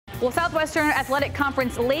Well, Southwestern Athletic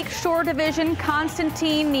Conference Lakeshore Division,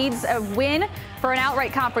 Constantine needs a win for an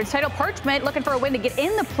outright conference title. Parchment looking for a win to get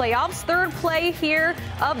in the playoffs. Third play here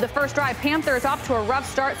of the first drive. Panthers off to a rough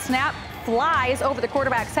start. Snap flies over the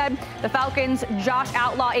quarterback's head. The Falcons, Josh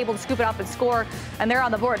Outlaw, able to scoop it up and score, and they're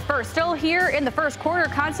on the board first. Still here in the first quarter,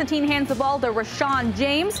 Constantine hands the ball to Rashawn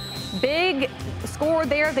James. Big score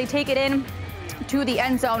there. They take it in to the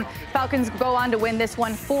end zone. Falcons go on to win this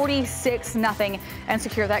one 46-0 and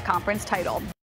secure that conference title.